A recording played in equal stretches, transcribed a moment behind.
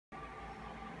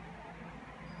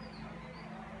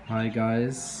Hi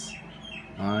guys,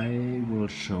 I will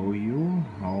show you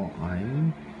how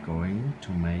I'm going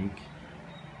to make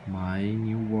my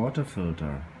new water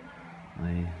filter.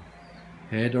 I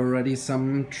had already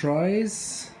some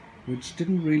tries which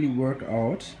didn't really work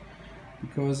out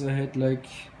because I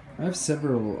have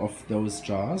several of those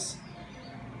jars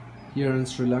here in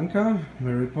Sri Lanka,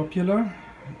 very popular,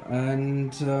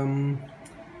 and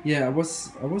yeah, I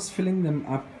was filling them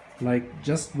up like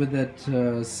just with that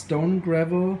stone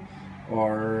gravel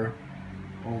or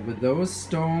with those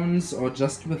stones, or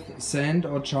just with sand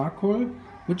or charcoal,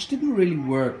 which didn't really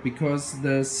work because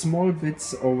the small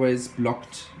bits always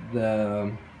blocked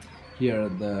the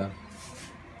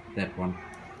that one.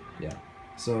 Yeah,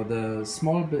 so the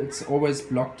small bits always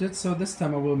blocked it. So this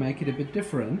time I will make it a bit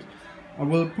different. I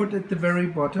will put at the very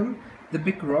bottom the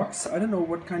big rocks. I don't know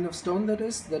what kind of stone that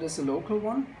is. That is a local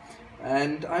one.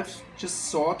 And I've just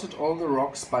sorted all the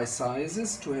rocks by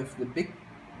sizes to have the big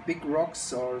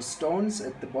rocks or stones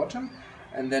at the bottom,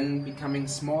 and then becoming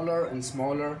smaller and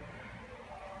smaller,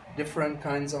 different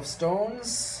kinds of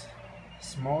stones,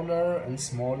 smaller and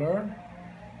smaller.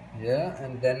 Yeah,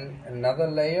 and then another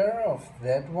layer of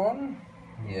that one.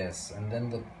 Yes, and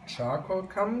then the charcoal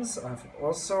comes. I've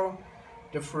also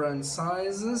different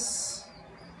sizes,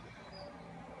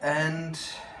 and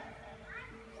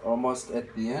almost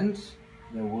at the end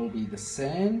there will be the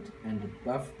sand, and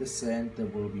above the sand there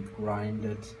will be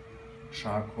grinded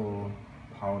charcoal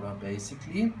powder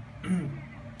basically.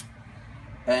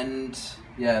 And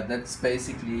yeah, that's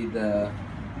basically the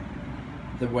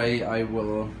way I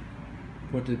will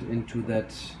put it into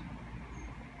that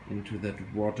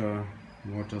water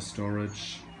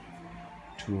storage,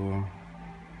 to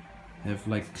have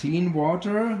like clean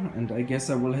water. And I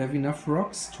guess I will have enough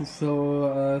rocks to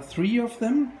fill 3 of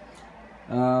them,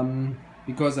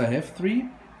 because I have 3.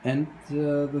 And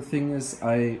the thing is,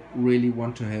 I really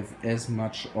want to have as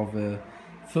much of a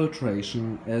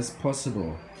filtration as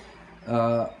possible.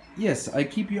 Yes, I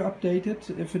keep you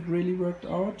updated if it really worked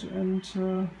out, and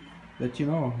let you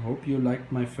know. Hope you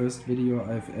liked my first video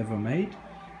I've ever made,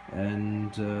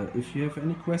 and if you have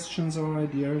any questions or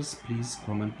ideas, please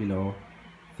comment below.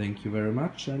 Thank you very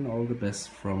much, and all the best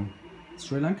from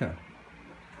Sri Lanka.